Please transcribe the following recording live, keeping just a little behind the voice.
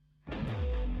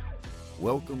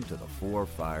Welcome to the Four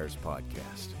Fires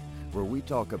Podcast, where we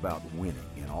talk about winning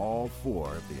in all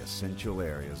four of the essential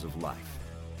areas of life.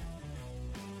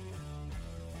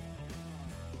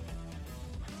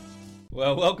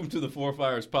 Well, welcome to the Four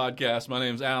Fires Podcast. My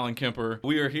name's Alan Kemper.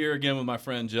 We are here again with my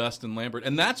friend Justin Lambert,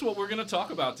 and that's what we're going to talk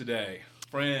about today.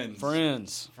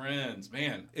 Friends.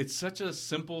 Man, it's such a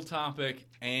simple topic,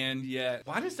 and yet,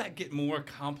 why does that get more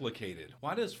complicated?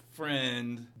 Why does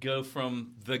friend go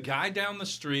from the guy down the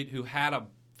street who had a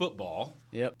football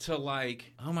to like,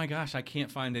 oh my gosh, I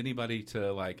can't find anybody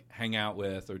to like hang out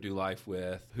with or do life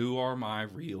with. Who are my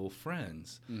real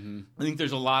friends? Mm-hmm. I think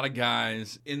there's a lot of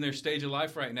guys in their stage of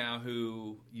life right now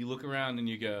who you look around and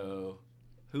you go,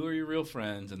 who are your real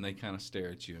friends? And they kind of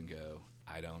stare at you and go,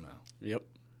 I don't know. Yep.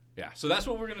 Yeah, so that's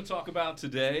what we're going to talk about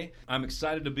today. I'm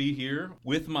excited to be here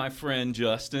with my friend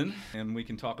Justin, and we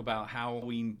can talk about how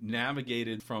we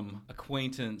navigated from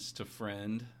acquaintance to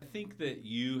friend. I think that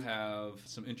you have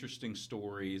some interesting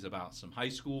stories about some high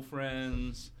school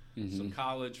friends, some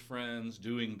college friends,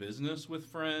 doing business with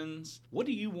friends. What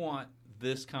do you want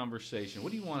this conversation,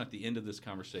 what do you want at the end of this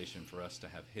conversation for us to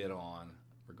have hit on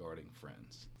regarding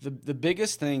friends? The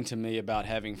biggest thing to me about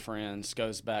having friends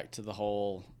goes back to the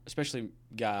whole, especially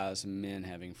guys and men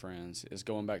having friends, is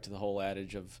going back to the whole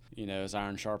adage of, you know, as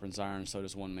iron sharpens iron, so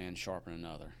does one man sharpen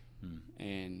another.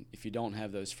 And if you don't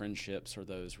have those friendships or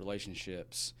those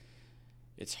relationships,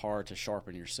 it's hard to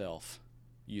sharpen yourself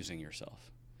using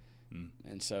yourself.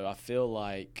 And so I feel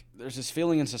like there's this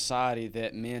feeling in society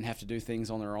that men have to do things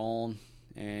on their own,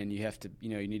 and you have to, you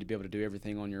know, you need to be able to do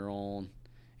everything on your own.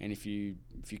 And if you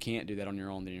can't do that on your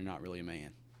own, then you're not really a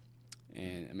man.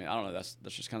 And I mean, I don't know. That's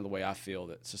just kind of the way I feel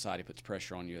that society puts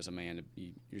pressure on you as a man.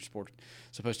 You're supposed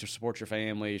to support your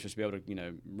family. You're supposed to be able to, you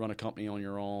know, run a company on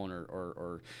your own,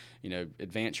 or you know,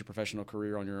 advance your professional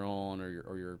career on your own,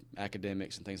 or your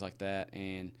academics and things like that.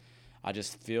 And I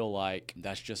just feel like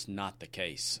that's just not the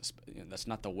case. That's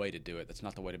not the way to do it. That's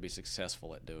not the way to be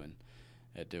successful at doing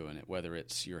it. Whether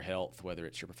it's your health, whether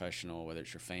it's your professional, whether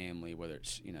it's your family, whether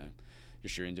it's, you know,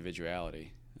 just your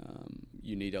individuality.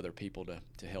 You need other people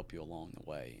to help you along the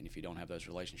way. And if you don't have those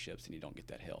relationships, then you don't get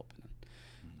that help. And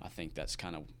I think that's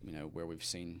kind of, you know, where we've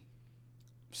seen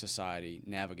society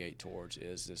navigate towards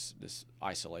is this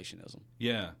isolationism.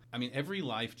 Yeah. I mean, every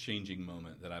life-changing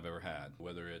moment that I've ever had,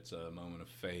 whether it's a moment of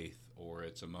faith or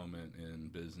it's a moment in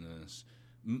business,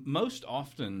 most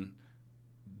often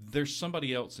there's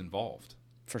somebody else involved.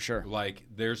 For sure. Like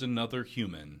there's another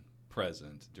human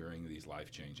present during these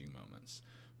life-changing moments.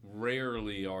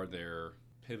 Rarely are there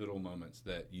pivotal moments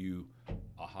that you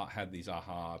had these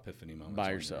epiphany moments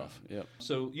by yourself. Yep.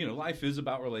 So, you know, life is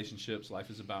about relationships,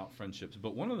 life is about friendships,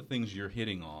 but one of the things you're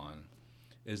hitting on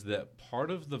is that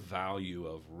part of the value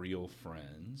of real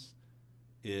friends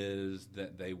is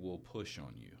that they will push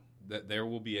on you, that there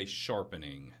will be a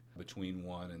sharpening between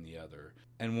one and the other.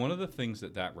 And one of the things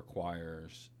that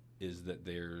requires is that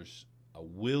there's a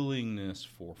willingness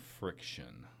for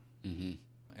friction. Mm-hmm.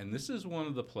 And this is one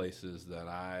of the places that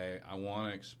I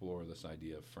want to explore this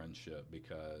idea of friendship,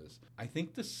 because I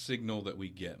think the signal that we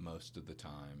get most of the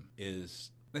time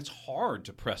is it's hard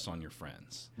to press on your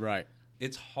friends. Right.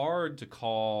 It's hard to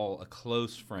call a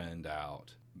close friend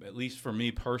out. At least for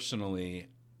me personally,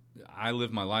 I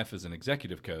live my life as an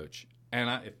executive coach,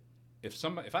 and if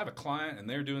I have a client and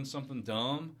they're doing something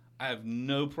dumb, I have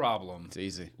no problem it's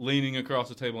easy leaning across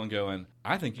the table and going,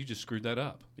 I think you just screwed that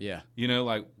up. Yeah. You know,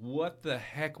 like, what the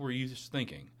heck were you just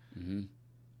thinking? Mm-hmm.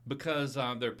 Because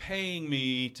they're paying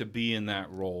me to be in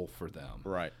that role for them.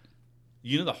 Right.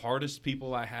 You know, the hardest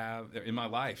people I have in my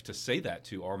life to say that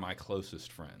to are my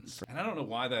closest friends. And I don't know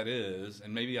why that is,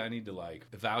 and maybe I need to, like,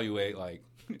 evaluate, like,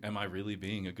 am I really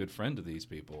being a good friend to these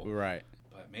people? Right.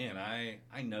 But, man,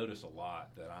 I notice a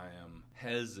lot that I am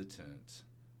hesitant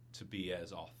to be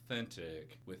as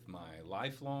authentic with my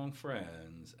lifelong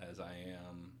friends as I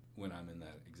am when I'm in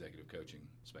that executive coaching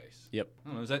space. Yep. I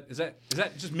don't know, is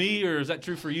that just me, or is that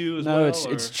true for you as well? No,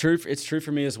 it's true. It's true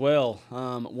for me as well.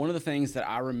 One of the things that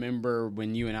I remember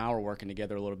when you and I were working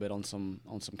together a little bit on some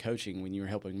coaching, when you were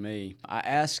helping me, I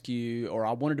asked you, or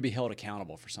I wanted to be held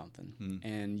accountable for something,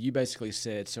 and you basically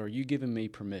said, "So are you giving me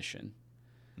permission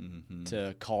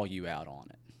to call you out on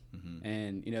it?"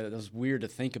 And, you know, it was weird to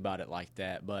think about it like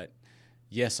that, but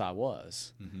yes, I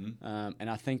was. And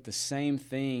I think the same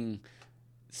thing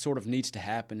sort of needs to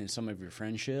happen in some of your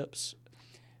friendships,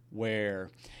 where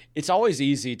it's always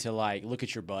easy to, like, look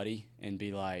at your buddy and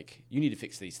be like, you need to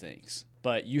fix these things.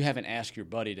 But you haven't asked your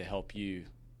buddy to help you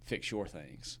fix your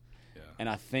things. Yeah. And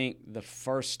I think the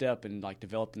first step in, like,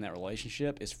 developing that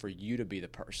relationship is for you to be the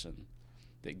person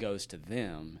that goes to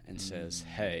them and says,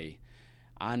 hey,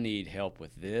 I need help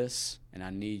with this, and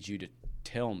I need you to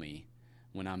tell me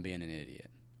when I'm being an idiot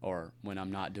or when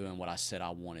I'm not doing what I said I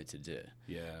wanted to do.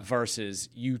 Yeah. Versus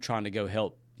you trying to go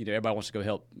help. Everybody wants to go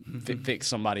help fix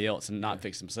somebody else and not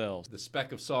fix themselves. The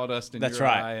speck of sawdust in That's your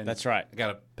right. eye. And That's right. I got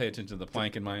to pay attention to the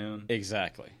plank in my own.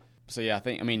 Exactly. So yeah,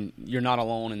 you're not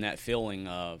alone in that feeling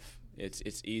of it's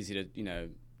easy to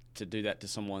to do that to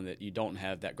someone that you don't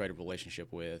have that great a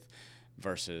relationship with,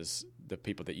 versus the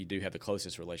people that you do have the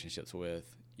closest relationships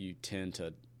with. You tend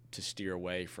to steer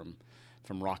away from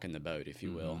rocking the boat, if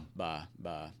you will, by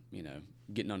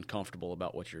getting uncomfortable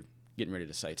about what you're getting ready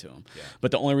to say to them. Yeah.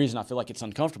 But the only reason I feel like it's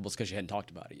uncomfortable is because you hadn't talked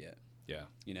about it yet. Yeah.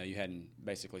 You hadn't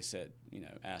basically said,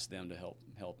 asked them to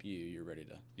help you. You're ready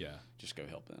to just go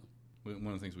help them.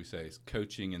 One of the things we say is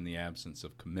coaching in the absence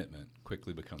of commitment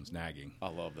quickly becomes nagging. I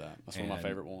love that. That's one of my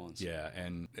favorite ones. Yeah,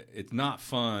 and it's not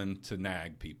fun to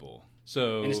nag people.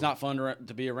 So and it's not fun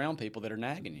to be around people that are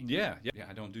nagging you. Yeah,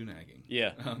 I don't do nagging.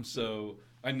 Yeah.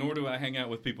 Nor do I hang out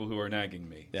with people who are nagging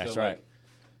me. That's right.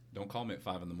 Don't call me at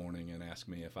 5 a.m. and ask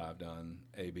me if I've done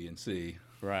A, B, and C.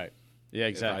 Right. Yeah,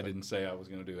 exactly. If I didn't say I was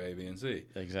going to do A, B, and C.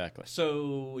 Exactly.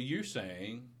 So you're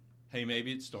saying, hey,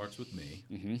 maybe it starts with me.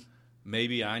 Mm-hmm.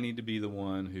 Maybe I need to be the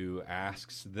one who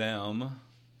asks them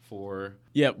for...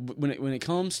 Yeah, when it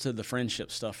comes to the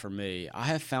friendship stuff for me, I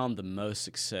have found the most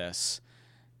success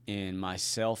in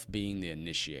myself being the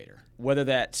initiator. Whether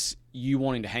that's you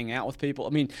wanting to hang out with people.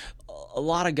 I mean, a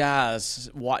lot of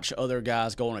guys watch other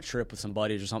guys go on a trip with some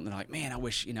buddies or something like, man, I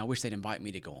wish they'd invite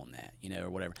me to go on that, or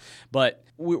whatever. But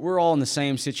we're all in the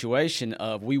same situation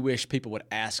of we wish people would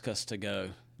ask us to go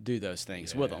do those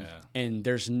things with them. And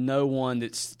there's no one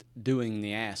that's doing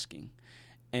the asking.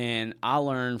 And I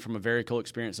learned from a very cool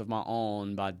experience of my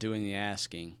own by doing the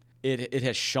asking. It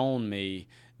has shown me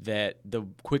that the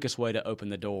quickest way to open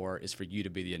the door is for you to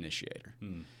be the initiator.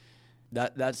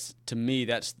 That's to me,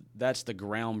 that's the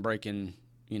groundbreaking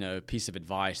piece of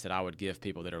advice that I would give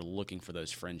people that are looking for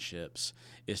those friendships,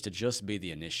 is to just be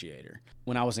the initiator.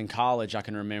 When I was in college, I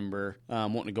can remember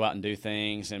wanting to go out and do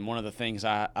things, and one of the things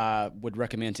I would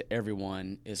recommend to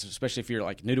everyone is, especially if you're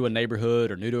like new to a neighborhood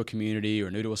or new to a community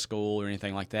or new to a school or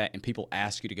anything like that, and people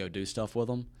ask you to go do stuff with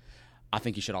them, I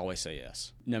think you should always say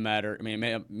yes. No matter, it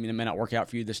may not work out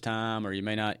for you this time, or you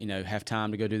may not, have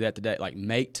time to go do that today. Like,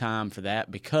 make time for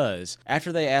that, because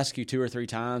after they ask you 2 or 3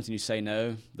 times and you say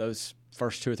no, those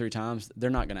first 2 or 3 times, they're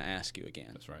not going to ask you again.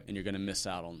 That's right. And you're going to miss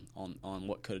out on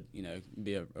what could,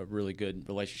 be a really good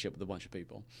relationship with a bunch of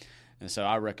people. And so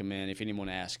I recommend, if anyone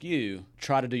asks you,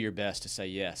 try to do your best to say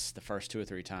yes the first 2 or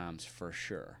 3 times for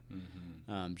sure,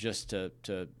 just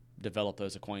to develop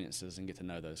those acquaintances and get to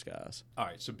know those guys. All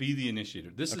right, so be the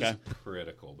initiator. This is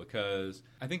critical, because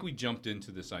I think we jumped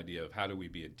into this idea of how do we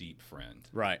be a deep friend.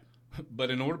 Right.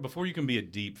 But before you can be a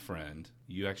deep friend,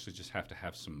 you actually just have to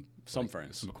have some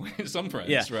friends. Some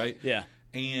friends, right? Yeah.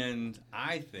 And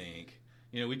I think,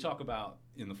 we talk about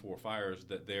in the 4 fires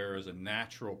that there is a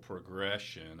natural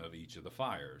progression of each of the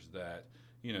fires, that,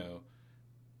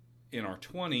 in our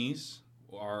 20s,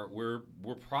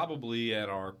 we're probably at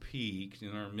our peak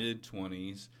in our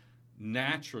mid-20s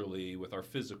naturally with our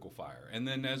physical fire. And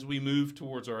then as we move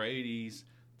towards our 80s,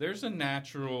 there's a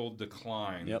natural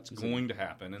decline that's going to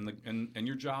happen. And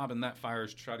your job in that fire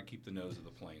is to try to keep the nose of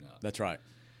the plane up. That's right.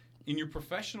 In your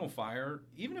professional fire,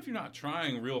 even if you're not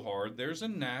trying real hard, there's a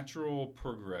natural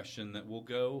progression that will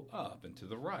go up and to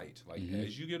the right. Like,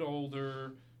 as you get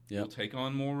older, you'll take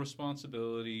on more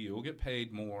responsibility, you'll get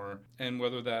paid more, and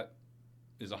whether that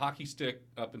is a hockey stick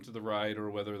up and to the right,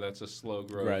 or whether that's a slow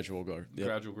growth. Gradual growth.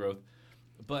 Gradual growth.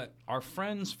 But our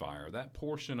friends fire, that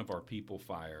portion of our people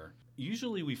fire,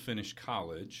 usually we finish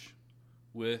college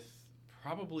with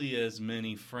probably as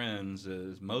many friends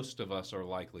as most of us are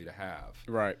likely to have.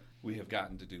 Right. We have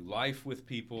gotten to do life with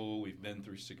people. We've been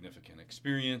through significant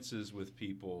experiences with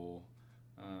people.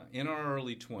 In our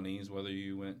early 20s, whether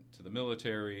you went to the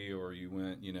military or you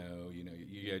went,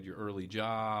 you had your early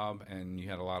job and you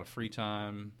had a lot of free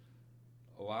time,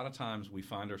 a lot of times we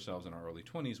find ourselves in our early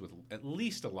 20s with at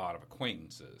least a lot of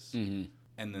acquaintances.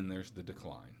 And then there's the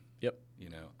decline. Yep.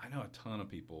 I know a ton of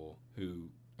people who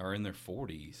are in their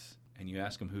 40s, and you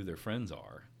ask them who their friends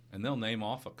are, and they'll name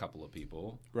off a couple of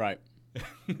people. Right.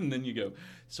 And then you go,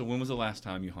 so when was the last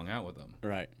time you hung out with them?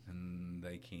 Right. And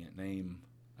they can't name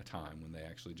a time when they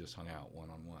actually just hung out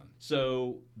one-on-one.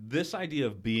 So this idea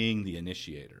of being the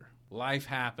initiator, life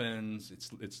happens,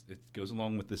 it goes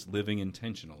along with this living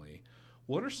intentionally.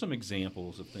 What are some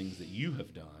examples of things that you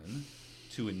have done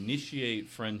to initiate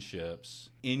friendships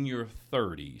in your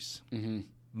 30s,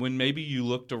 when maybe you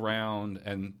looked around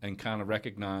and kind of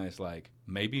recognized, like,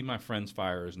 maybe my friend's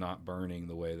fire is not burning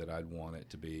the way that I'd want it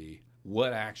to be,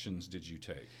 what actions did you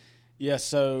take? Yeah,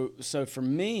 so for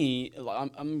me,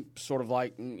 I'm sort of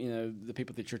like, the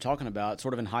people that you're talking about,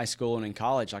 sort of in high school and in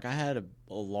college. Like I had a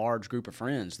large group of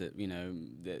friends that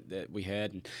that we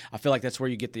had, and I feel like that's where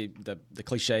you get the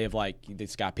cliche of like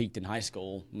this guy peaked in high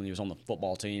school when he was on the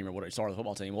football team or whatever, he started the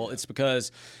football team. Well, it's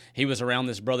because he was around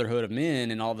this brotherhood of men,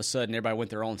 and all of a sudden everybody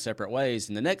went their own separate ways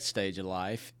in the next stage of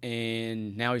life,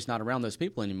 and now he's not around those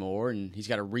people anymore, and he's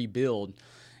got to rebuild,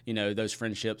 those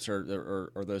friendships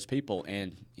or those people,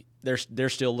 and they're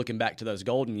still looking back to those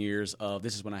golden years of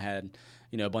this is when I had,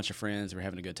 a bunch of friends, we were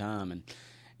having a good time.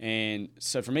 And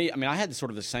so for me, I had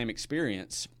sort of the same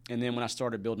experience. And then when I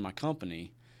started building my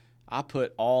company, I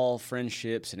put all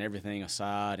friendships and everything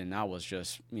aside, and I was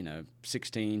just,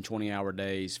 16, 20-hour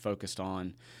days focused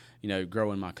on,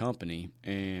 growing my company.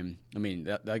 And,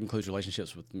 that includes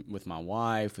relationships with my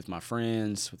wife, with my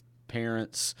friends, with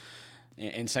parents,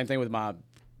 and same thing with my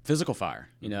physical fire.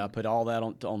 I put all that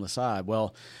on the side.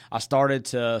 Well, I started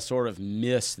to sort of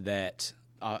miss that.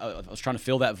 I was trying to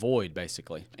fill that void,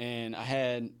 basically. And I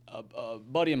had a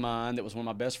buddy of mine that was one of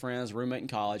my best friends, roommate in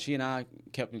college. He and I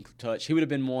kept in touch. He would have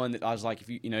been one that I was like,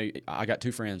 I got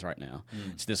two friends right now.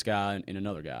 It's this guy and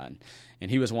another guy.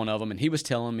 And he was one of them. And he was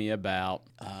telling me about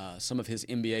some of his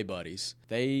NBA buddies.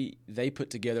 They put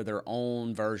together their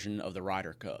own version of the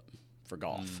Ryder Cup for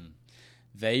golf.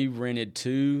 They rented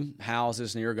 2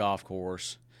 houses near a golf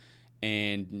course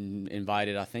and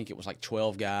invited, I think it was like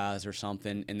 12 guys or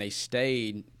something, and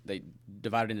they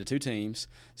divided into 2 teams,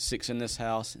 6 in this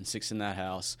house and 6 in that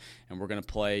house, and we're going to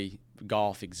play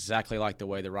golf exactly like the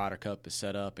way the Ryder Cup is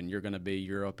set up, and you're going to be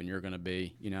Europe and you're going to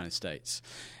be United States.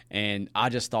 And I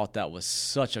just thought that was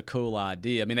such a cool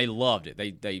idea. They loved it.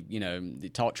 They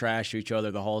talk trash to each other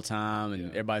the whole time, and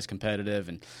everybody's competitive.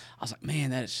 And I was like,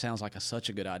 man, that sounds like such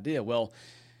a good idea. Well,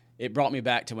 it brought me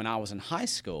back to when I was in high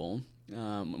school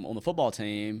on the football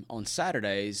team. On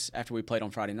Saturdays, after we played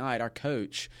on Friday night, our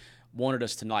coach wanted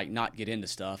us to not get into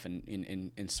stuff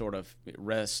and sort of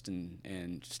rest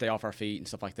and stay off our feet and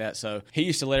stuff like that. So he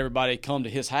used to let everybody come to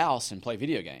his house and play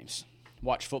video games.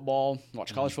 Watch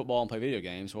college football and play video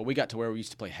games. Well, we got to where we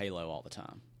used to play Halo all the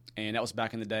time. And that was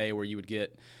back in the day where you would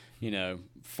get,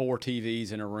 4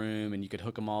 TVs in a room and you could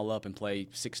hook them all up and play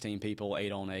 16 people,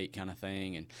 8-on-8 kind of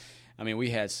thing. And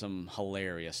we had some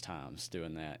hilarious times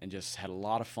doing that and just had a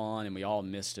lot of fun, and we all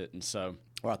missed it. And so,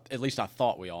 or at least I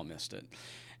thought we all missed it.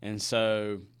 And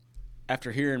so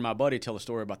after hearing my buddy tell the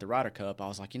story about the Ryder Cup, I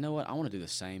was like, you know what? I want to do the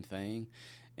same thing.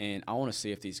 And I want to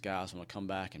see if these guys want to come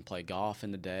back and play golf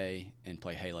in the day and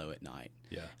play Halo at night.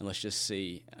 Yeah. And let's just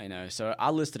see, So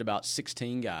I listed about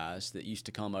 16 guys that used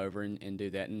to come over and do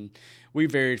that. And we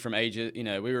varied from ages.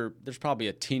 There's probably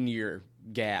a 10-year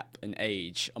gap in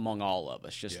age among all of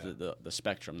us, just the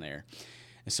spectrum there.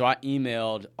 And so I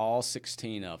emailed all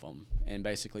 16 of them and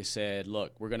basically said,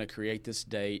 look, we're going to create this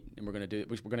date, and we're going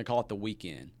to call it the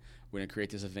weekend. We're going to create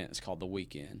this event. It's called the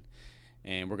weekend.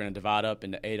 And we're going to divide up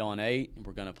into 8-on-8, and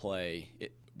we're going to play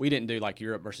it. We didn't do like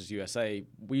Europe versus USA.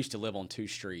 We used to live on 2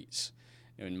 streets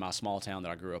in my small town that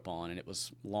I grew up on, and it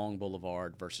was Long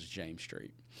Boulevard versus James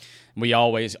Street. We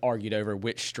always argued over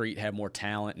which street had more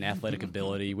talent and athletic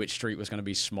ability, which street was going to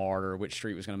be smarter, which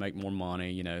street was going to make more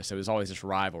money, So it was always this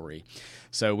rivalry.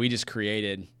 So we just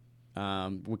created,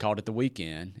 we called it the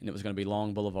weekend, and it was going to be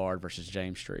Long Boulevard versus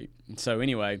James Street. And so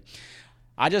anyway,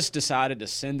 I just decided to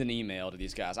send an email to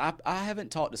these guys. I haven't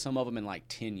talked to some of them in like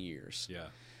 10 years.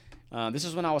 Yeah. This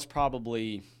is when I was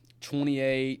probably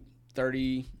 28,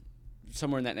 30,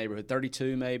 somewhere in that neighborhood,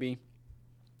 32 maybe.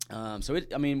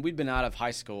 We'd been out of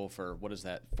high school for,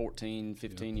 14,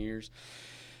 15 years.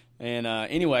 And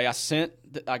anyway,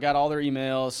 I got all their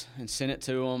emails and sent it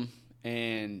to them,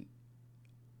 and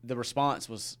the response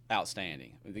was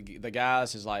outstanding. The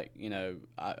guys is like,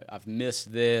 I've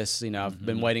missed this, I've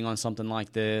been waiting on something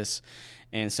like this.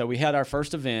 And so we had our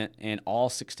first event, and all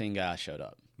 16 guys showed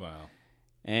up. Wow.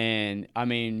 And,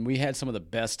 we had some of the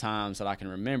best times that I can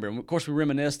remember. And, of course, we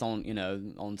reminisced on,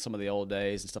 on some of the old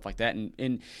days and stuff like that.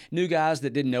 And new guys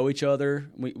that didn't know each other.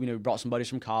 We brought some buddies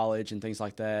from college and things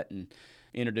like that and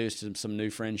introduced some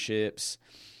new friendships.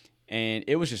 And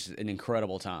it was just an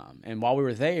incredible time. And while we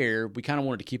were there, we kind of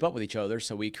wanted to keep up with each other.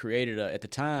 So we created at the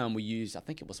time, we used, I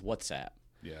think it was WhatsApp.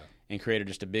 Yeah. And created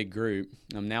just a big group.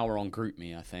 Now we're on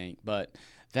GroupMe, I think. But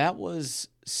that was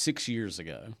 6 years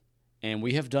ago. And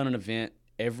we have done an event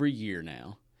every year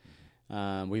now.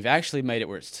 We've actually made it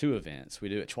where it's 2 events. We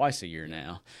do it twice a year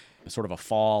now. Sort of a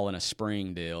fall and a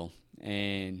spring deal.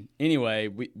 And anyway,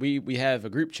 we have a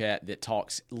group chat that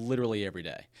talks literally every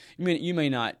day. You may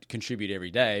not contribute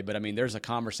every day, but there's a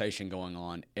conversation going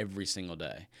on every single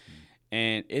day.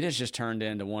 And it has just turned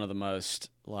into one of the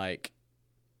most like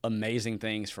amazing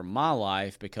things from my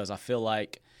life because I feel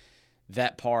like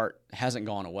that part hasn't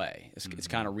gone away. It's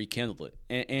kind of rekindled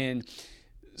it. And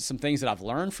some things that I've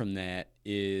learned from that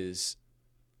is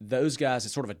those guys,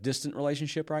 it's sort of a distant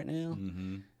relationship right now.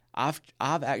 Mm-hmm. I've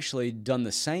actually done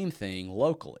the same thing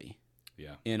locally.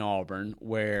 Yeah. In Auburn,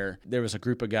 where there was a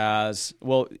group of guys.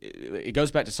 Well, it goes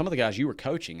back to some of the guys you were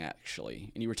coaching,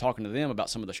 actually, and you were talking to them about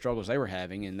some of the struggles they were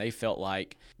having, and they felt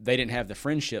like they didn't have the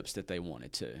friendships that they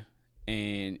wanted to.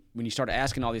 And when you started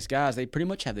asking all these guys, they pretty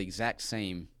much have the exact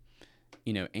same,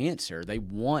 answer. They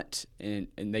want and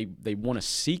they want to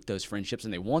seek those friendships,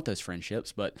 and they want those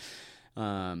friendships, but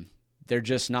they're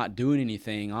just not doing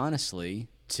anything, honestly,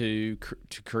 to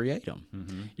create them.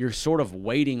 Mm-hmm. You're sort of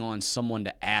waiting on someone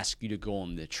to ask you to go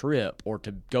on the trip or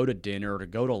to go to dinner or to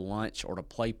go to lunch or to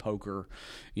play poker,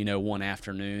 one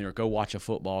afternoon or go watch a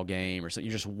football game or something.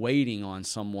 You're just waiting on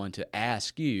someone to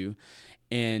ask you,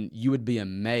 and you would be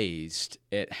amazed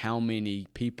at how many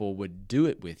people would do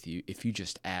it with you if you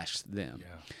just asked them. Yeah.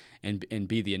 And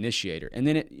be the initiator. And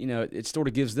then it sort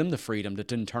of gives them the freedom to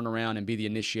then turn around and be the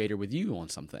initiator with you on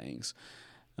some things.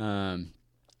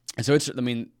 And so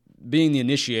being the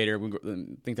initiator, I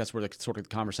think that's where the sort of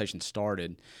conversation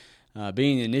started.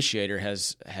 Being the initiator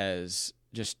has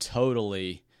just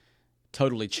totally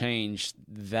changed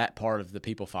that part of the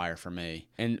people fire for me.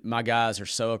 And my guys are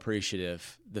so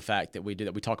appreciative the fact that we did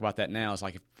that. We talk about that now. It's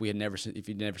like if you'd never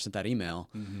sent that email,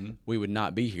 mm-hmm. we would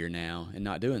not be here now and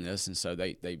not doing this. And so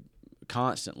they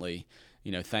constantly,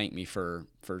 thank me for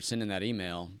sending that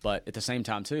email. But at the same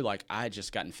time too, like I had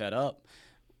just gotten fed up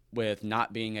with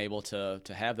not being able to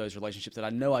have those relationships that I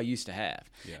know I used to have.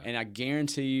 Yeah. And I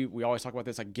guarantee you, we always talk about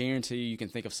this, I guarantee you can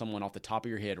think of someone off the top of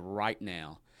your head right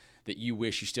now that you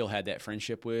wish you still had that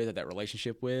friendship with or that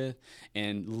relationship with.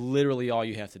 And literally all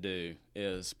you have to do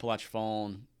is pull out your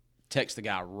phone, text the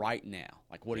guy right now.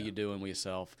 Like, what are you doing with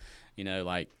yourself?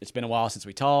 It's been a while since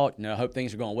we talked. I hope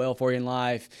things are going well for you in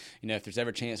life. If there's ever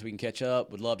a chance we can catch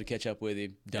up, would love to catch up with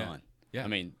you. Done. Yeah.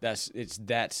 It's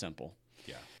that simple.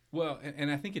 Yeah. Well,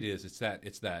 and I think it is. It's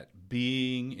that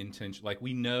being intentional. Like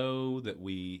we know that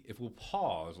if we'll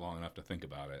pause long enough to think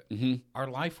about it, mm-hmm. our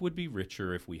life would be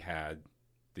richer if we had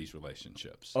these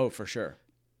relationships. Oh, for sure.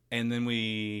 And then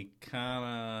we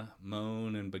kind of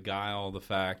moan and beguile the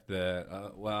fact that,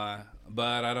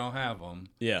 but I don't have them.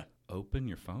 Yeah. Open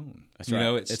your phone. That's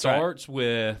right. It starts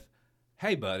with,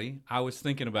 hey, buddy, I was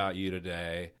thinking about you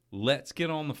today. Let's get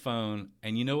on the phone.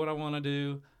 And you know what I want to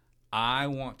do? I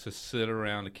want to sit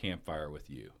around a campfire with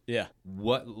you. Yeah.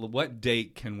 What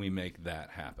date can we make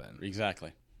that happen?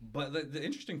 Exactly. But the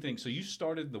interesting thing, so you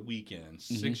started the weekend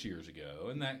 6 years ago,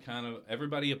 and that kind of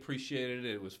everybody appreciated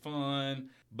it. It was fun.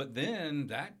 But then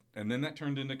that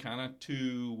turned into kind of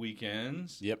 2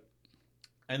 weekends. Yep.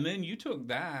 And then you took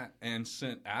that and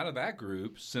sent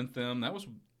them. That was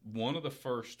one of the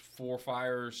first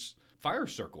fire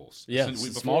circles. Yeah.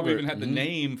 Before we even had the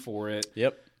name for it.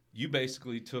 Yep. You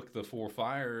basically took the 4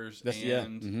 fires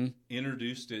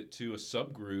introduced it to a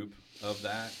subgroup of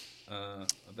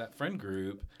that friend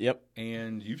group. Yep.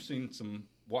 And you've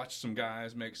watched some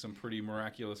guys make some pretty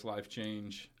miraculous life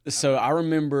change. So I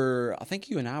remember, I think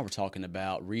you and I were talking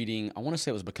about reading, I want to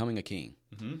say it was Becoming a King.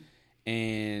 Mm-hmm.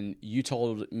 And you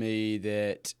told me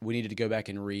that we needed to go back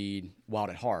and read Wild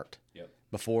at Heart. Yep.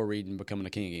 Before reading Becoming a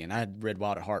King again. I had read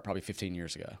Wild at Heart probably 15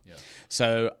 years ago. Yeah.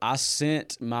 So I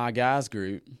sent my guys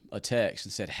group a text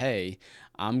and said, hey,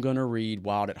 I'm going to read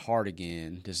Wild at Heart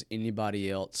again. Does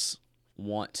anybody else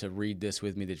want to read this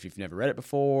with me that if you've never read it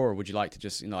before, or would you like to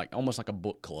just, almost like a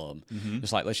book club? Mm-hmm.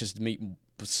 Just like, let's just meet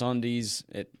Sundays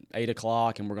at 8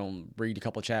 o'clock and we're going to read a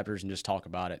couple of chapters and just talk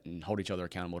about it and hold each other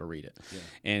accountable to read it. Yeah.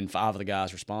 And 5 of the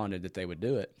guys responded that they would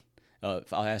do it.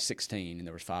 I asked 16 and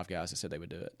there was 5 guys that said they would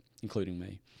do it, including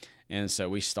me. And so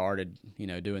we started,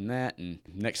 doing that. And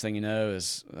next thing you know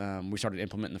is we started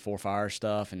implementing the 4 fire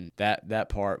stuff. And that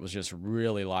part was just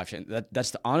really life-changing.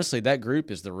 Honestly, that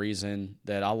group is the reason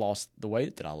that I lost the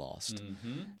weight that I lost.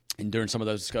 Mm-hmm. And during some of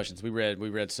those discussions, we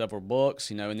read several books,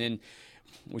 and then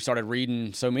we started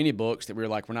reading so many books that we were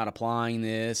like, we're not applying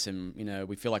this. And,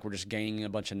 we feel like we're just gaining a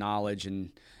bunch of knowledge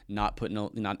and not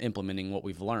implementing what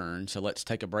we've learned. So let's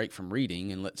take a break from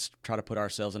reading and let's try to put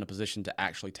ourselves in a position to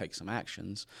actually take some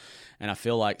actions. And I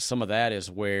feel like some of that is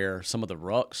where some of the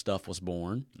ruck stuff was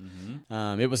born.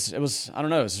 Mm-hmm. It was I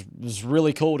don't know, it was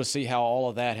really cool to see how all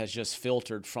of that has just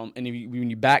filtered from, and when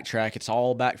you backtrack, it's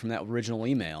all back from that original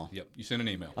email. Yep, you sent an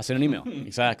email. I sent an email,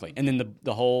 exactly. And then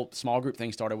the whole small group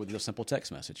thing started with a simple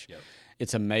text message. Yep.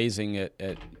 It's amazing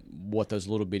at what those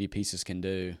little bitty pieces can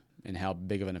do and how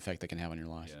big of an effect they can have on your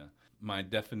life. Yeah. My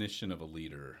definition of a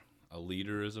leader, A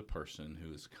leader is a person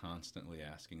who is constantly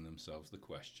asking themselves the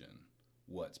question,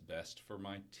 what's best for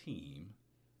my team,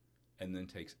 and then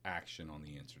takes action on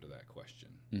the answer to that question.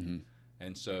 Mm-hmm.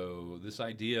 And so this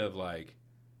idea of like,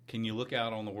 can you look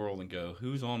out on the world and go,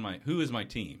 who is my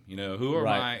team? Who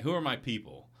are my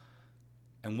people?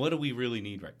 And what do we really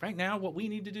need right now? What we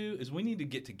need to do is we need to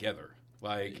get together.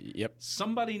 Like,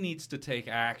 somebody needs to take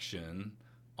action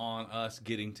on us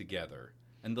getting together.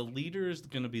 And the leader is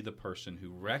going to be the person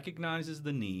who recognizes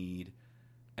the need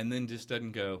and then just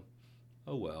doesn't go,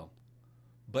 oh, well,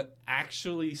 but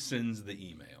actually sends the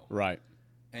email. Right.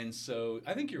 And so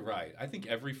I think you're right. I think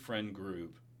every friend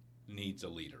group needs a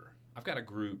leader. I've got a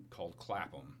group called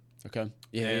Clapham. Okay.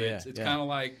 It's kind of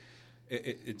like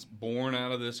it's born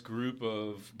out of this group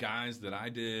of guys that I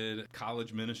did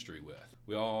college ministry with.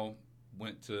 We all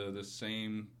went to the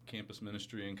same campus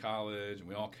ministry in college, and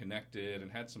we all connected and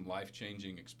had some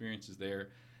life-changing experiences there.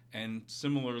 And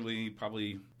similarly,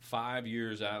 probably 5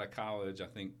 years out of college, I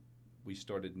think we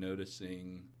started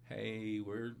noticing, hey,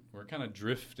 we're kind of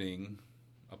drifting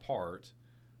apart.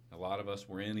 A lot of us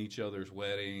were in each other's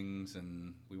weddings,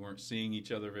 and we weren't seeing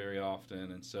each other very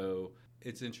often. And so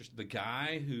it's interesting. The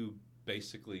guy who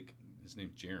basically, his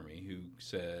name's Jeremy, who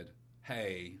said,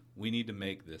 hey, we need to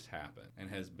make this happen, and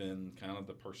has been kind of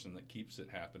the person that keeps it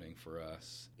happening for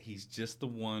us. He's just the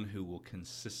one who will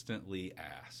consistently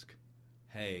ask,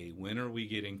 hey, when are we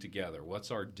getting together?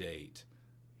 What's our date?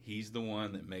 He's the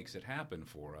one that makes it happen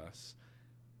for us,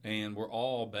 and we're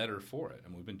all better for it.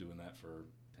 And we've been doing that for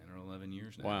 10 or 11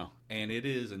 years now. Wow. And it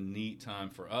is a neat time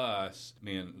for us.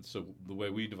 Man, so the way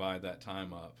we divide that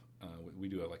time up, we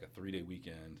do like a 3-day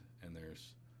weekend, and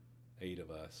there's 8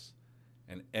 of us.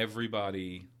 And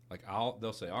everybody, like,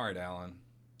 they'll say, all right, Alan,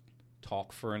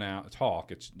 talk for an hour.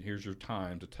 Here's your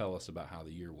time to tell us about how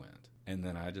the year went. And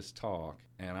then I just talk,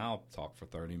 and I'll talk for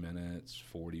 30 minutes,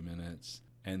 40 minutes.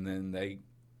 And then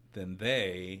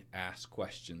they ask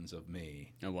questions of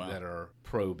me that are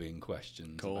probing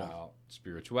questions about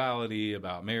spirituality,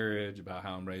 about marriage, about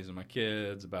how I'm raising my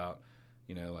kids, about,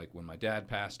 like when my dad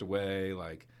passed away,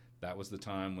 like that was the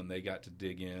time when they got to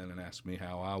dig in and ask me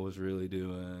how I was really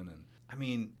doing. And I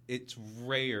mean, it's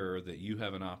rare that you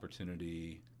have an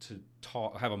opportunity to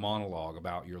have a monologue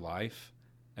about your life,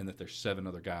 and that there's 7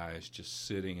 other guys just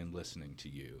sitting and listening to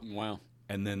you. Wow.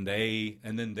 And then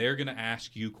they're going to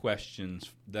ask you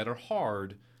questions that are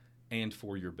hard and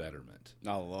for your betterment.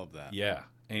 I love that. Yeah.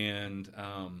 And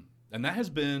that has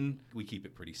been, we keep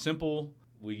it pretty simple.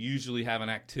 We usually have an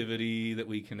activity that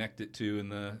we connect it to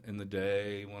in the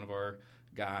day. One of our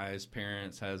guys'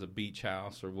 parents has a beach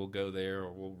house, or we'll go there,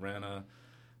 or we'll rent a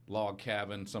log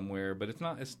cabin somewhere. But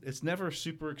it's never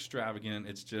super extravagant.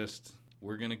 It's just,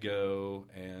 we're going to go,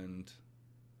 and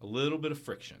a little bit of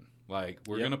friction. Like,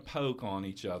 we're going to poke on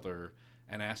each other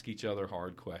and ask each other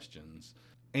hard questions.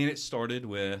 And it started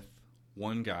with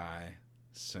one guy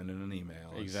sending an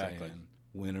email saying,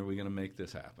 when are we going to make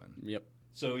this happen? Yep.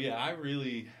 So, yeah,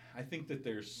 I think that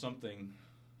there's something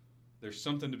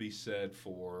to be said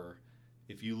for,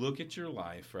 if you look at your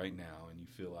life right now and you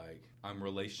feel like, I'm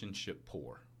relationship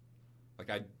poor, like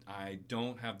I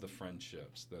don't have the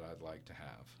friendships that I'd like to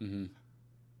have,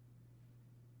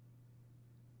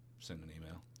 send an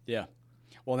email. Yeah.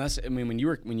 Well, when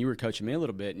you were coaching me a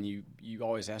little bit, and you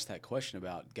always ask that question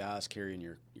about guys carrying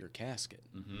your casket,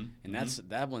 and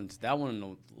that one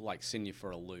will like send you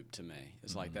for a loop to me.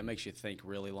 It's like that makes you think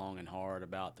really long and hard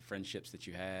about the friendships that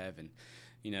you have, and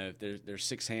if there's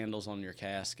 6 handles on your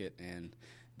casket, and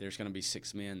there's going to be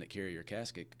 6 men that carry your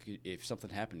casket. If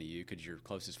something happened to you, could your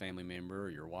closest family member or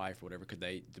your wife or whatever,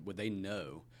 would they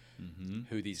know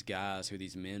who these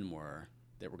men were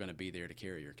that were going to be there to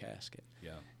carry your casket?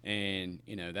 Yeah. And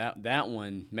that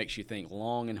one makes you think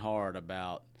long and hard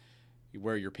about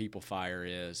where your people fire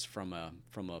is from a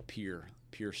pure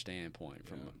standpoint,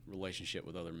 from a relationship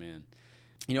with other men.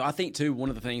 I think too, one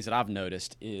of the things that I've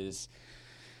noticed is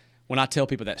when I tell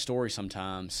people that story,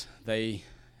 sometimes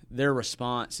their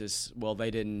response is, well, they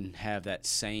didn't have that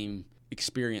same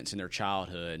experience in their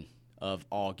childhood of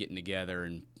all getting together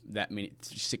and that many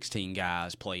 16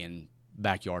 guys playing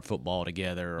backyard football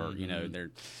together, or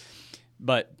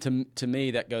but to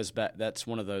me that goes back, that's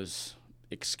one of those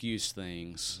excuse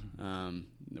things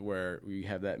where you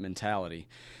have that mentality,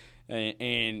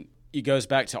 and it goes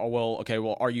back to,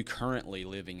 are you currently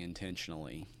living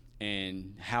intentionally,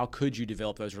 and how could you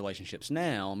develop those relationships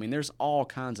now? I mean, there's all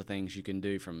kinds of things you can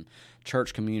do, from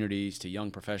church communities to young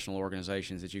professional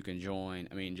organizations that you can join.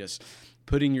 I mean, just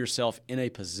putting yourself in a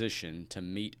position to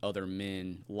meet other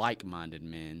men, like-minded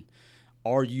men,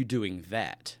 are you doing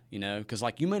that? Because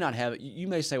like you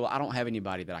may say, well, I don't have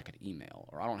anybody that I could email,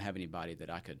 or I don't have anybody that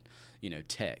I could,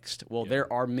 text. Well,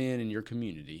 there are men in your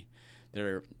community that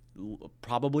are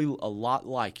probably a lot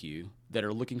like you that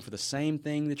are looking for the same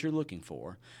thing that you're looking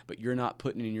for, but you're not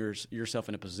putting yourself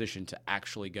in a position to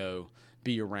actually go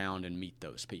be around and meet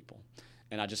those people.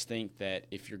 And I just think that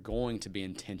if you're going to be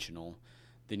intentional,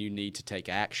 then you need to take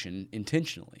action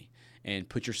intentionally and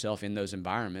put yourself in those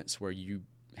environments where you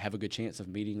have a good chance of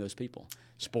meeting those people.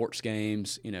 Sports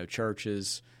games,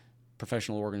 churches,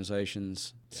 professional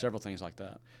organizations, several things like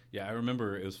that. Yeah, I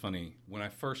remember it was funny. When I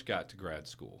first got to grad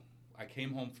school, I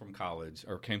came home from college,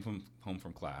 or home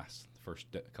from class the first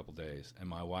couple days, and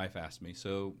my wife asked me,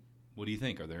 so what do you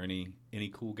think? Are there any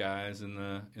cool guys in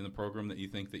the program that you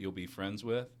think that you'll be friends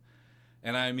with?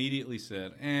 And I immediately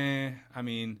said,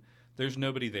 there's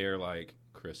nobody there like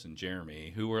Chris and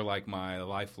Jeremy, who were like my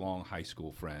lifelong high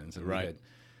school friends. And right.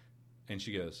 And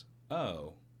she goes,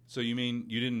 oh, so you mean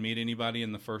you didn't meet anybody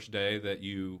in the first day that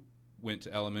you went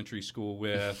to elementary school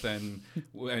with and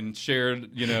shared,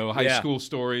 high school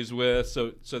stories with,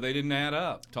 so they didn't add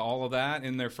up to all of that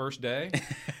in their first day?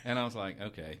 And I was like,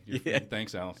 okay,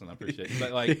 thanks, Allison, I appreciate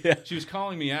it. But she was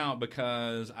calling me out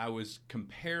because I was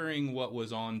comparing what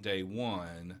was on day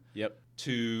one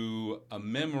to a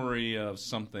memory of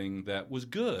something that was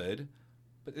good,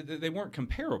 but they weren't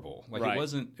comparable. It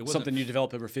wasn't something you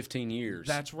developed over 15 years.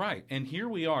 That's right. And here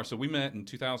we are. So we met in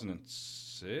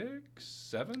 2007.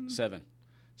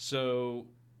 So,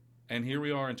 and here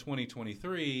we are in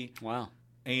 2023. Wow.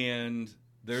 And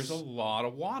there's a lot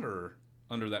of water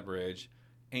under that bridge.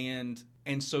 And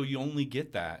so you only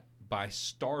get that by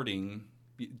starting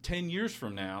 10 years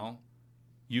from now,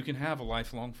 you can have a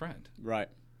lifelong friend. Right.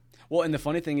 Well, and the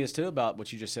funny thing is, too, about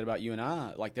what you just said about you and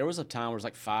I, like there was a time where it was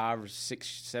like 5 or 6,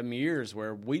 7 years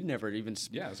where we'd never even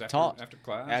talked. After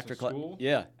class, school?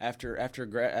 Yeah, after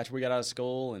we got out of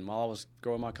school and while I was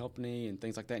growing my company and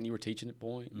things like that, and you were teaching at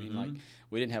Point. Mm-hmm. I mean,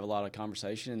 we didn't have a lot of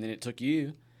conversation, and then it took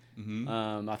you.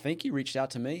 Mm-hmm. I think you reached out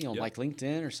to me on like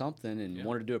LinkedIn or something and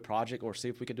wanted to do a project or see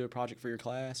if we could do a project for your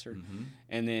class.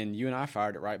 And then you and I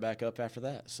fired it right back up after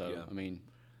that. So, I mean,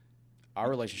 our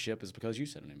relationship is because you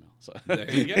sent an email. So there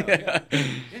you go.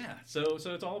 Yeah. So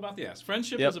it's all about the ask.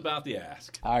 Friendship is about the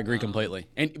ask. I agree completely.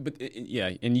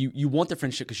 And you want the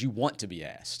friendship because you want to be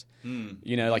asked.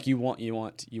 Like you want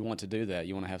to do that.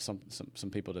 You want to have some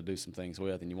people to do some things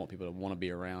with, and you want people to want to be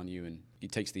around you. And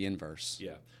it takes the inverse.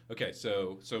 Yeah. Okay.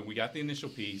 So we got the initial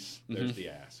piece. There's the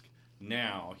ask.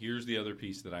 Now here's the other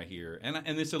piece that I hear, and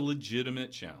it's a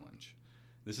legitimate challenge.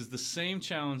 This is the same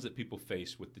challenge that people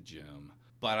face with the gym.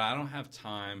 But I don't have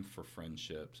time for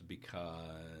friendships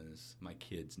because my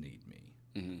kids need me,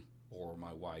 or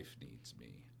my wife needs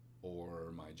me,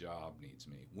 or my job needs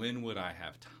me. When would I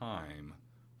have time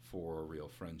for a real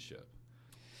friendship?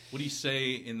 What do you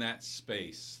say in that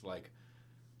space?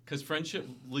 Because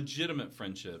legitimate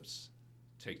friendships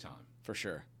take time. For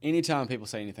sure. Anytime people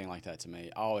say anything like that to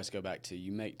me, I always go back to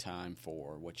you make time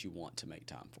for what you want to make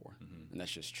time for. And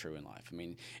that's just true in life. I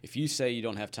mean, if you say you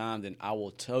don't have time, then I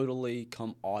will totally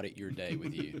come audit your day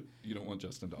with you. You don't want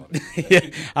Justin to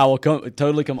audit. I will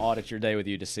totally come audit your day with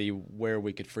you to see where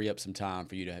we could free up some time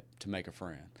for you to make a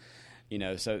friend.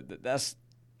 So that's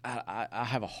I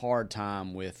have a hard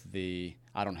time with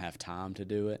I don't have time to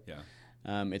do it. Yeah.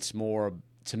 It's more,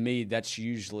 to me, that's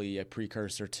usually a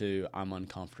precursor to I'm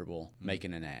uncomfortable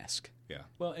making an ask. Yeah.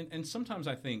 Well, and sometimes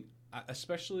I think,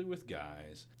 especially with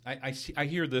guys, I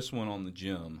hear this one on the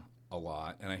gym a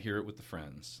lot, and I hear it with the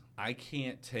friends. I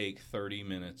can't take 30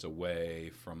 minutes away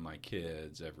from my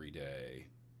kids every day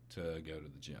to go to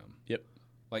the gym. Yep.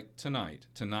 Like tonight.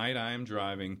 Tonight I am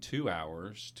driving 2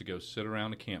 hours to go sit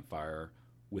around a campfire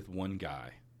with one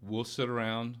guy. We'll sit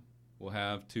around, we'll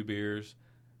have 2 beers,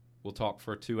 we'll talk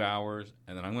for 2 hours,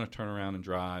 and then I'm going to turn around and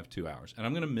drive 2 hours. And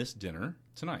I'm going to miss dinner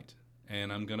tonight,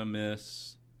 and I'm going to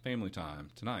miss family time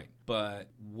tonight. But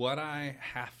what I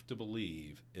have to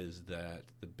believe is that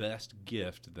the best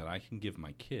gift that I can give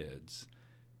my kids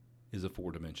is a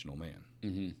 4-dimensional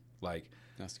man.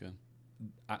 That's good.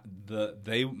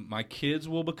 My kids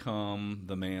will become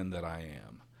the man that I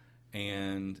am.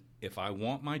 And if I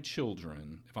want my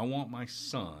children, if I want my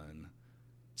son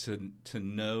to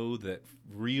know that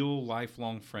real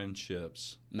lifelong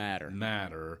friendships matter,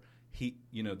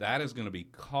 that is going to be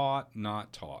caught,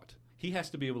 not taught. He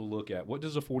has to be able to look at, what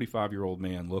does a 45-year-old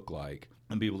man look like,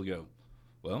 and be able to go,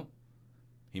 well,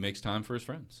 he makes time for his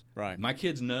friends. Right. My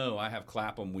kids know I have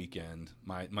Clapham weekend,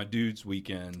 my dude's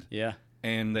weekend. Yeah.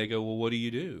 And they go, well, what do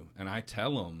you do? And I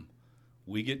tell them,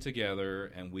 we get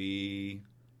together and we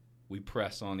we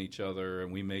press on each other,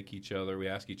 and we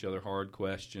ask each other hard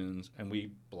questions, and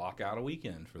we block out a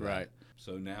weekend for that. Right.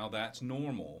 So now that's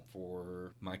normal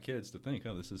for my kids to think,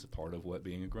 oh, this is a part of what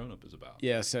being a grown-up is about.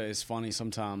 Yeah, so it's funny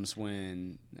sometimes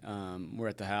when we're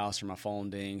at the house or my phone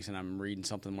dings and I'm reading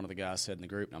something one of the guys said in the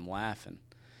group and I'm laughing.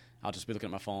 I'll just be looking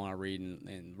at my phone, I'll read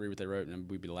and read what they wrote, and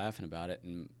we'd be laughing about it.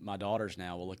 And my daughters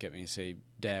now will look at me and say,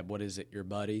 Dad, what is it, your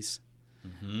buddies?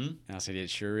 Mm-hmm. And I said, it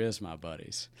sure is my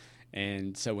buddies.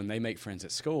 And so when they make friends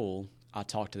at school, I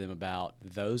talk to them about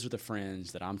those are the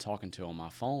friends that I'm talking to on my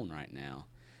phone right now,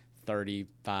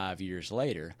 35 years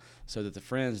later, so that the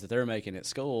friends that they're making at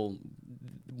school,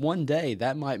 one day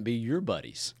that might be your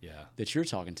buddies that you're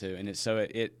talking to. And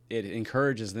it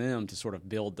encourages them to sort of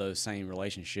build those same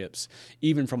relationships.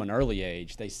 Even from an early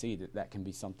age, they see that can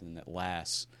be something that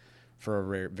lasts for a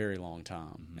very, very long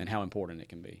time, and how important it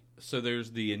can be. So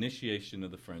there's the initiation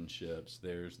of the friendships.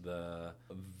 There's the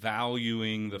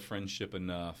valuing the friendship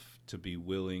enough to be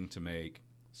willing to make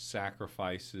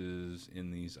sacrifices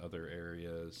in these other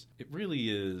areas. It really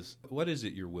is, what is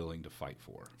it you're willing to fight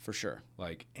for? For sure.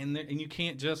 Like, and you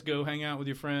can't just go hang out with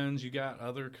your friends. You got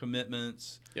other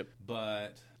commitments. Yep.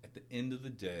 But at the end of the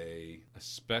day,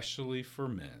 especially for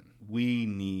men, we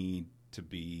need to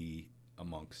be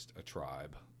amongst a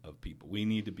tribe of people. We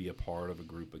need to be a part of a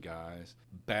group of guys.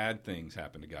 Bad things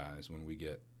happen to guys when we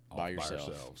get off by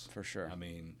ourselves. For sure. I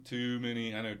mean,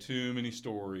 I know too many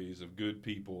stories of good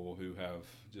people who have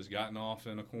just gotten off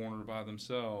in a corner by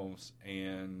themselves,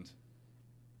 and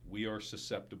we are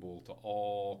susceptible to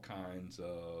all kinds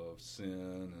of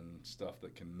sin and stuff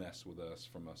that can mess with us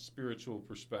from a spiritual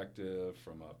perspective,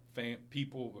 from a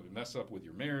people mess up with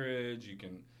your marriage. You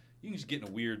can just get in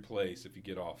a weird place if you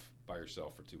get off by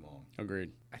yourself for too long.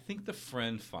 Agreed. I think the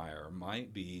friend fire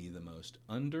might be the most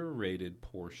underrated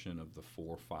portion of the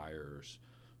 4 fires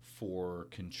for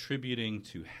contributing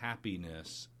to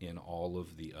happiness in all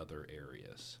of the other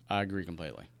areas. I agree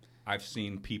completely. I've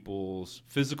seen people's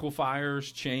physical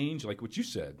fires change, like what you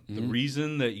said. Mm-hmm. The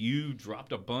reason that you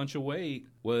dropped a bunch of weight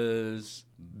was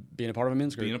being a part of a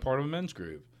men's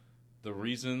group. The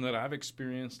reason that I've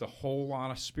experienced a whole lot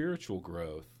of spiritual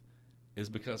growth is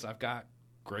because I've got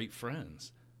great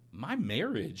friends. My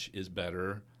marriage is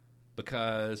better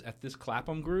because at this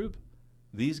Clapham group,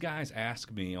 these guys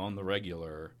ask me on the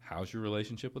regular, how's your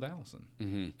relationship with Allison?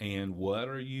 Mm-hmm. And what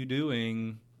are you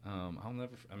doing?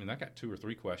 I got 2 or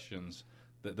 3 questions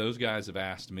that those guys have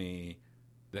asked me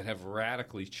that have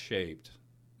radically shaped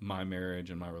my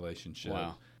marriage and my relationship.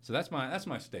 Wow. So that's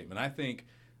my statement. I think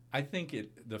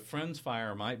the friends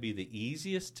fire might be the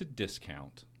easiest to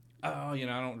discount. Oh, I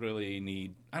don't really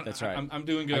need. That's right. I'm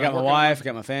doing good. I got my wife, I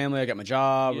got my family, I got my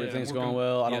job. Everything's going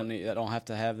well. I don't have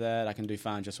to have that. I can do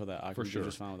fine just without. I can do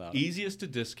just fine without it. Easiest to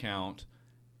discount,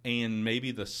 and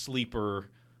maybe the sleeper,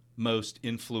 most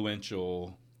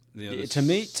influential. To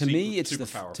me, it's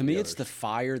the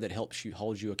fire that helps you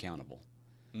hold you accountable.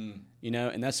 Mm.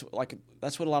 And that's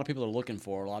what a lot of people are looking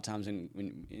for. A lot of times,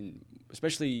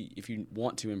 especially if you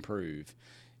want to improve,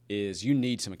 is you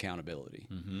need some accountability.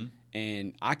 Mm-hmm.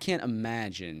 And I can't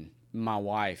imagine my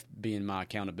wife being my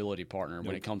accountability partner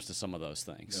when it comes to some of those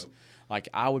things. Nope. Like,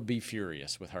 I would be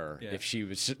furious with her if she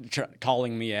was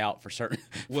calling me out for certain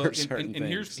things. And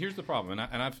here's the problem.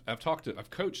 And I've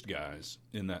coached guys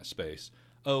in that space.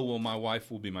 Oh, well, my wife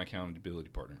will be my accountability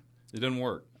partner. It doesn't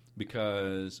work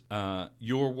because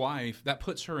your wife, that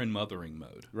puts her in mothering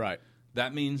mode. Right.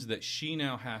 That means that she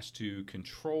now has to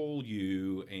control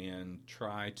you and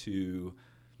try to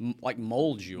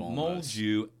mold you almost.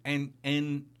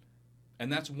 And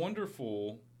that's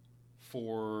wonderful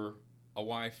for a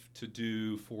wife to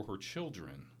do for her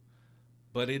children,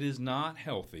 but it is not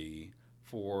healthy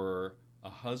for a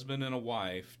husband and a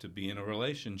wife to be in a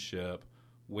relationship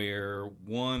where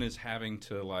one is having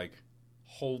to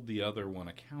hold the other one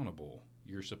accountable.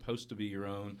 You're supposed to be your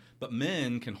own, but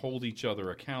men can hold each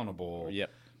other accountable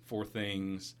for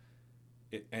things,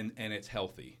 and it's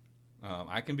healthy.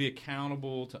 I can be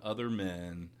accountable to other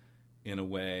men in a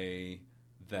way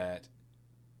that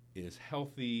is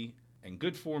healthy and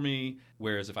good for me,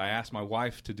 whereas if I ask my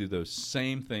wife to do those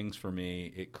same things for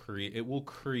me, it will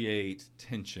create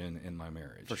tension in my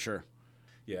marriage. For sure.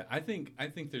 Yeah, I think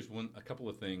there's a couple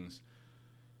of things.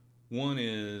 One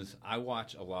is I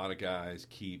watch a lot of guys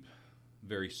keep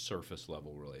very surface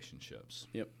level relationships.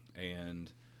 Yep.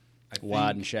 And I think,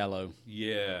 wide and shallow.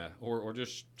 Yeah, or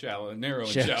just shallow, narrow and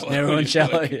shallow. Narrow and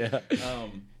shallow. Yeah.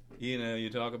 You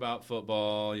talk about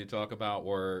football, you talk about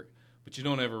work, but you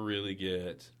don't ever really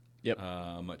get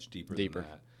much deeper than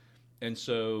that. And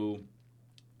so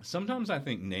sometimes I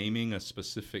think naming a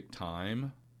specific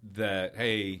time that,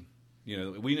 hey,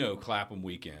 we know Clapham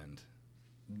weekend,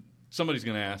 somebody's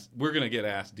going to ask, we're going to get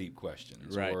asked deep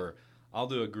questions. Right. Or I'll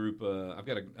do a group, I've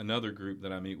got another group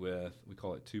that I meet with, we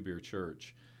call it Two Beer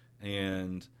Church,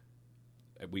 and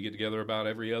we get together about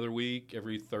every other week,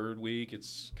 every third week.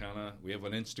 It's kind of, we have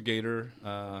an instigator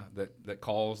that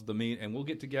calls the meet, and we'll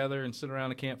get together and sit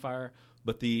around a campfire.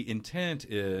 But the intent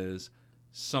is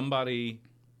somebody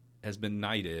has been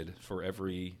knighted for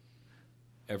every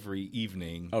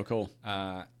evening. Oh, cool.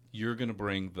 You're going to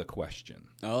bring the question.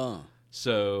 Oh.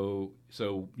 So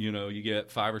you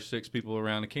get 5 or 6 people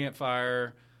around a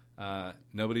campfire.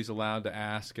 Nobody's allowed to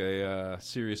ask a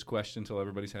serious question until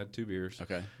everybody's had 2 beers.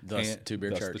 Okay. Thus, Two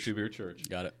Beer Church. The Two Beer Church.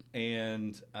 Got it.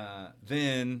 And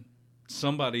then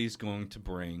somebody's going to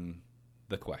bring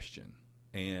the question.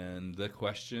 And the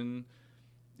question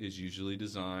is usually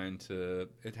designed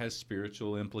it has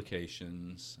spiritual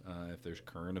implications. If there's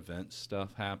current event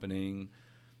stuff happening,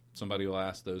 somebody will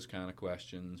ask those kind of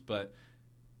questions. But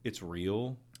it's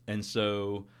real. And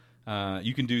so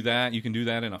you can do that. You can do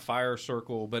that in a fire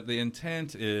circle. But the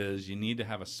intent is you need to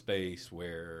have a space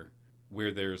where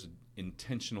there's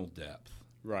intentional depth.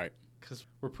 Right. Because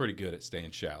we're pretty good at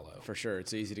staying shallow. For sure.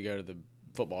 It's easy to go to the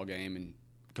football game and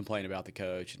complain about the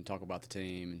coach and talk about the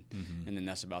team, and then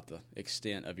that's about the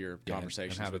extent of your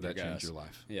conversations and how with did that your guys. change your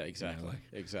life? Yeah, exactly.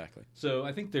 Exactly. So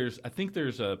I think there's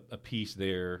a piece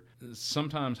there.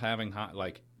 Sometimes having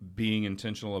being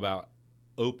intentional about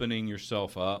opening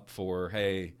yourself up for,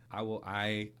 hey,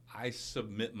 I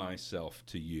submit myself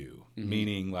to you,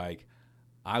 meaning like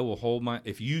I will hold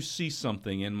if you see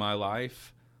something in my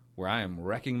life where I am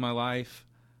wrecking my life,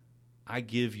 I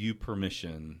give you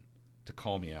permission to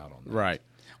call me out on that. Right.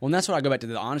 Well, and that's what I go back to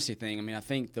the honesty thing. I mean, I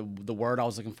think the word I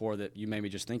was looking for that you made me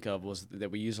just think of was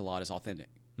that we use a lot is authentic.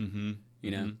 Mm-hmm.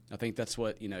 You know, I think that's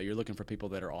what, you're looking for, people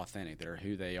that are authentic, that are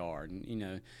who they are.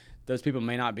 And, those people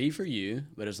may not be for you,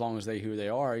 but as long as they're who they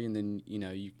are, and then,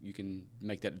 you can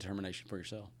make that determination for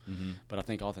yourself. Mm-hmm. But I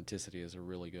think authenticity is a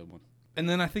really good one. And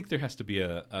then I think there has to be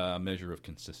a measure of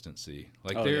consistency.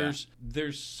 Like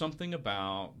there's something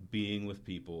about being with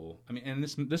people. I mean, and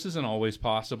this isn't always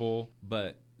possible,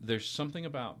 but there's something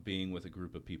about being with a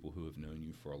group of people who have known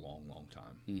you for a long, long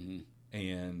time. Mm-hmm.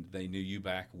 And they knew you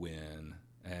back when,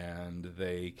 and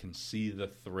they can see the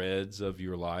threads of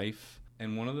your life.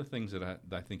 And one of the things that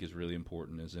I think is really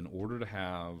important is in order to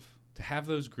have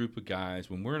those group of guys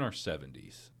when we're in our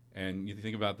 70s, and you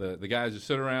think about the guys who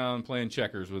sit around playing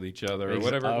checkers with each other or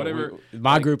whatever.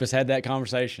 My group has had that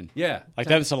conversation. Yeah. Like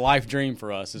that's a life dream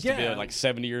for us is to be like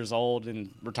 70 years old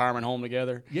in retirement home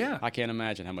together. Yeah. I can't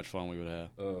imagine how much fun we would have.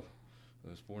 Oh,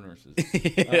 those poor nurses.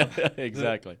 Yeah,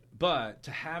 exactly. But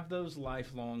to have those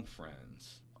lifelong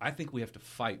friends, I think we have to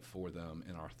fight for them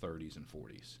in our 30s and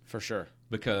 40s. For sure.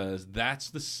 Because that's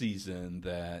the season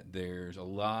that there's a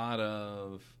lot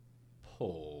of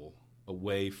pull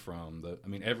away from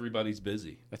everybody's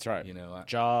busy. That's right.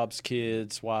 Jobs,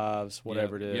 kids, wives,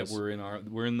 whatever it is. Yeah,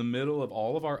 we're in the middle of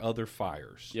all of our other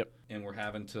fires. Yep. And we're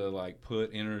having to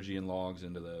put energy and logs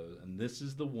into those. And this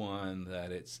is the one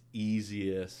that it's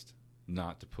easiest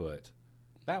not to put.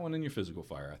 That one and your physical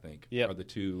fire, I think, are the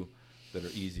two that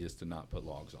are easiest to not put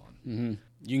logs on. Mm-hmm.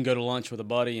 You can go to lunch with a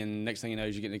buddy, and next thing you know,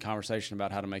 is you get in a conversation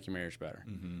about how to make your marriage better.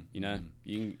 Mm-hmm.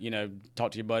 You can,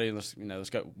 talk to your buddy. And let's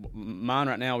go. Mine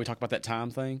right now, we talk about that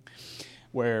time thing,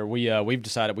 where we've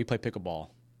decided we play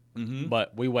pickleball,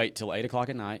 but we wait till 8:00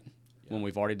 at night when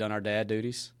we've already done our dad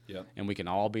duties, and we can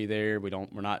all be there.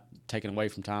 We're not taking away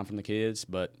from time from the kids,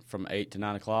 but from 8 to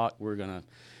 9 o'clock, we're gonna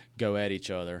go at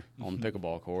each other on the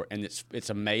pickleball court, and it's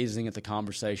amazing at the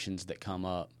conversations that come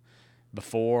up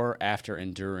before, after,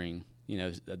 and during,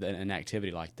 an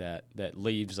activity like that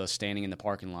leaves us standing in the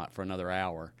parking lot for another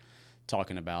hour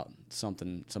talking about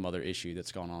some other issue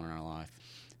that's going on in our life.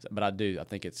 But I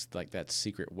think it's like that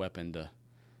secret weapon to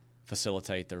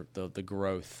facilitate the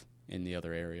growth in the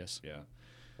other areas. Yeah.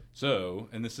 So,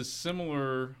 and this is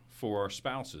similar for our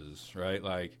spouses, right?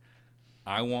 Like,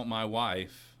 I want my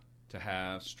wife to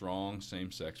have strong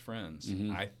same-sex friends.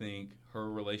 Mm-hmm. I think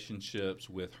her relationships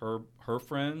with her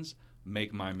friends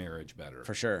make my marriage better.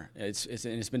 For sure.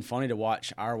 It's been funny to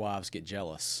watch our wives get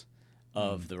jealous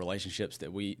of the relationships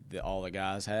that all the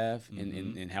guys have,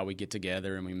 and how we get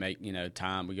together and we make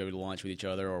time. We go to lunch with each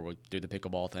other, or we do the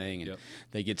pickleball thing, and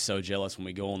they get so jealous when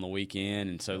we go on the weekend.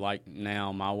 And so, like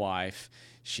now, my wife,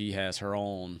 she has her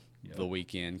own the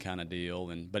weekend kind of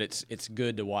deal, but it's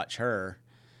good to watch her,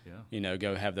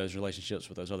 go have those relationships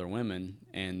with those other women,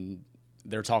 and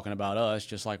they're talking about us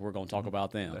just like we're going to talk about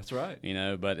them. That's right.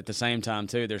 But at the same time,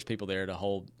 too, there's people there to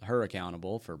hold her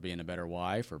accountable for being a better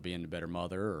wife or being a better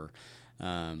mother or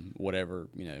whatever.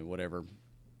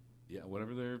 Yeah,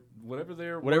 whatever they're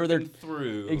working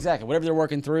through. Exactly. Whatever they're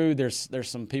working through, there's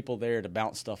some people there to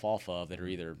bounce stuff off of that are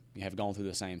either have gone through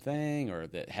the same thing or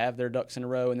that have their ducks in a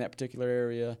row in that particular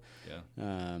area.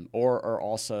 Yeah. Or are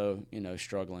also,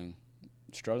 struggling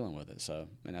with it. So,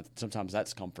 and sometimes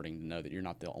that's comforting to know that you're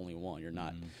not the only one. You're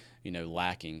not,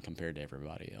 lacking compared to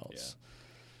everybody else.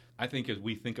 Yeah. I think as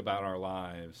we think about our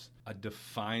lives, a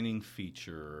defining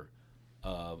feature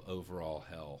of overall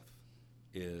health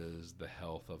is the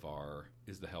health of our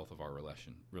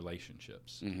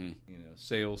relationships. Mm-hmm.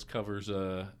 Sales covers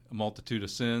a multitude of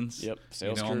sins. Yep,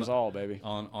 sales cures all, baby.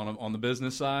 On the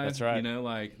business side, that's right.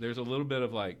 There's a little bit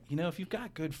of if you've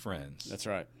got good friends, that's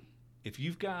right. If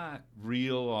you've got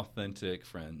real, authentic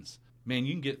friends, man,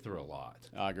 you can get through a lot.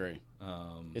 I agree.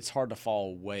 It's hard to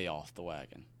fall way off the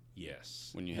wagon. Yes.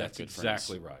 When you have good friends. That's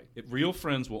exactly right. Real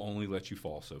friends will only let you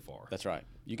fall so far. That's right.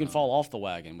 You can fall off the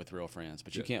wagon with real friends,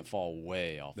 but you can't fall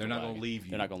way off the wagon. They're not going to leave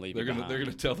you. They're not going to leave you behind. They're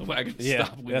going to tell the wagon to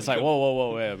stop. That's like,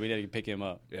 whoa, yeah, we need to pick him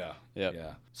up. Yeah. Yep.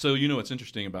 Yeah. So, what's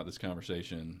interesting about this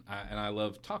conversation, and I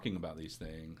love talking about these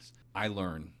things, I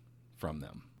learn from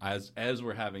them. As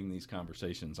we're having these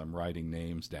conversations, I'm writing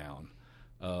names down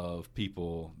of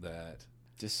people that...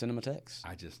 Just send them a text.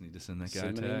 I just need to send that guy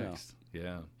a text.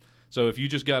 Yeah. So if you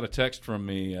just got a text from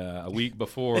me a week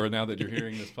before, now that you're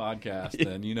hearing this podcast,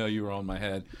 then you were on my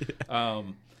head.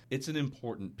 It's an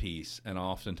important piece and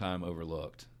oftentimes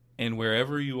overlooked. And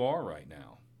wherever you are right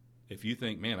now, if you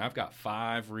think, man, I've got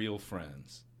 5 real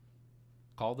friends,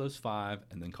 call those 5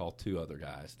 and then call 2 other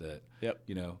guys that,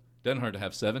 doesn't hurt to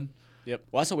have 7. Yep.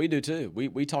 Well, that's what we do too.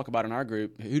 We talk about in our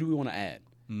group, who do we want to add?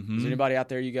 Mm-hmm. Is there anybody out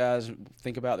there you guys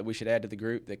think about that we should add to the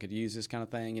group that could use this kind of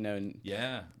thing? And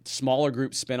smaller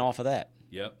groups spin off of that.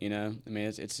 Yep. I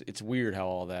mean, it's weird how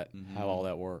all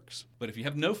that works. But if you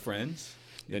have no friends,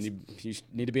 then you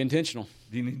need to be intentional.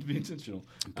 You need to be intentional.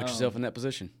 Put yourself in that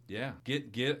position. Yeah.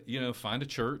 Get find a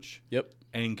church. Yep.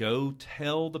 And go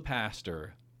tell the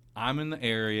pastor, I'm in the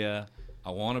area.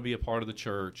 I want to be a part of the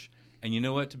church. And you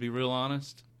know what? To be real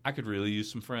honest, I could really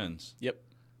use some friends. Yep.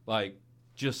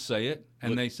 Just say it,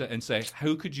 and say,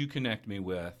 who could you connect me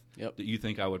with that you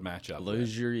think I would match up with?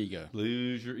 Lose your ego.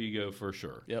 Lose your ego for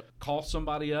sure. Yep. Call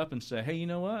somebody up and say, hey, you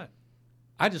know what?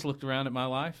 I just looked around at my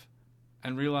life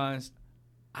and realized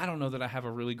I don't know that I have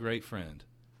a really great friend.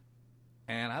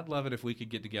 And I'd love it if we could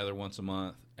get together once a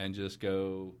month and just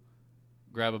go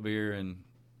grab a beer and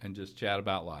just chat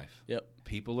about life. Yep.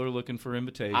 People are looking for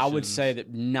invitations. I would say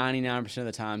that 99% of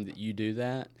the time that you do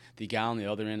that, the guy on the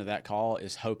other end of that call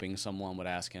is hoping someone would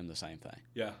ask him the same thing.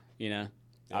 Yeah. Yeah.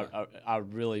 I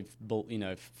really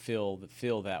feel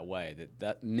that way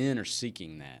that men are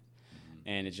seeking that,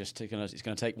 and it's going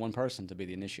to take one person to be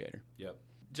the initiator. Yep.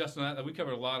 Justin, we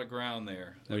covered a lot of ground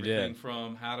there. We did. Everything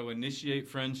from how to initiate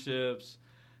friendships,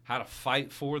 how to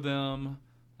fight for them,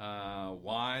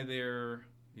 why they're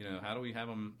how do we have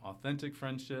them authentic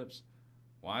friendships,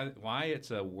 why it's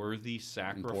a worthy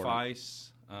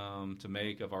sacrifice to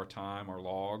make of our time, our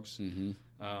logs. Mm-hmm.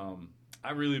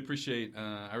 I really appreciate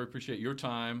your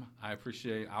time. I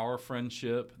appreciate our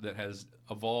friendship that has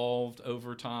evolved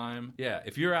over time. Yeah,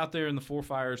 if you're out there in the Four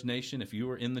Fires Nation, if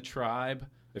you are in the tribe,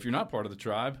 if you're not part of the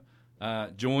tribe,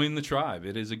 join the tribe.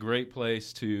 It is a great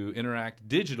place to interact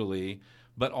digitally,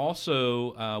 but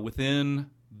also within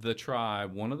the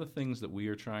tribe. One of the things that we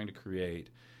are trying to create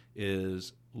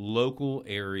is local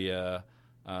area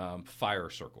fire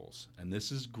circles. And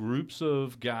this is groups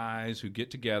of guys who get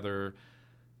together,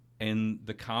 and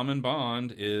the common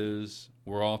bond is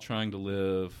we're all trying to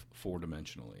live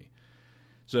 4-dimensionally.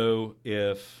 So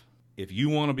if you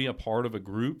want to be a part of a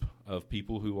group of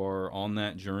people who are on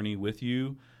that journey with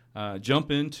you,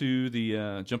 jump into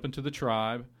the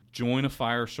tribe. Join a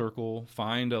fire circle,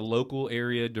 find a local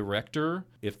area director.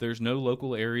 If there's no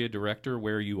local area director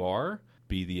where you are,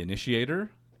 be the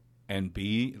initiator and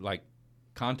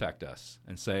contact us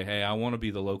and say, hey, I want to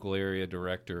be the local area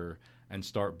director, and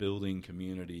start building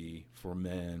community for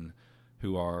men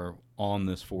who are on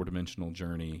this 4-dimensional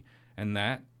journey. And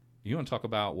that, you want to talk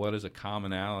about what is a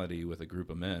commonality with a group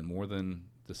of men, more than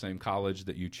the same college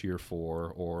that you cheer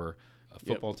for or a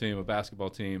football team, a basketball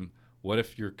team. What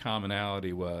if your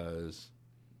commonality was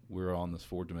we're on this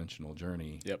 4-dimensional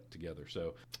journey together?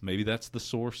 So maybe that's the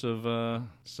source of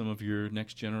some of your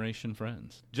next generation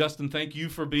friends. Justin, thank you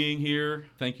for being here.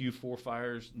 Thank you, Four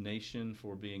Fires Nation,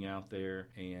 for being out there,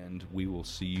 and we will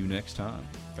see you next time.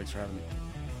 Thanks for having me.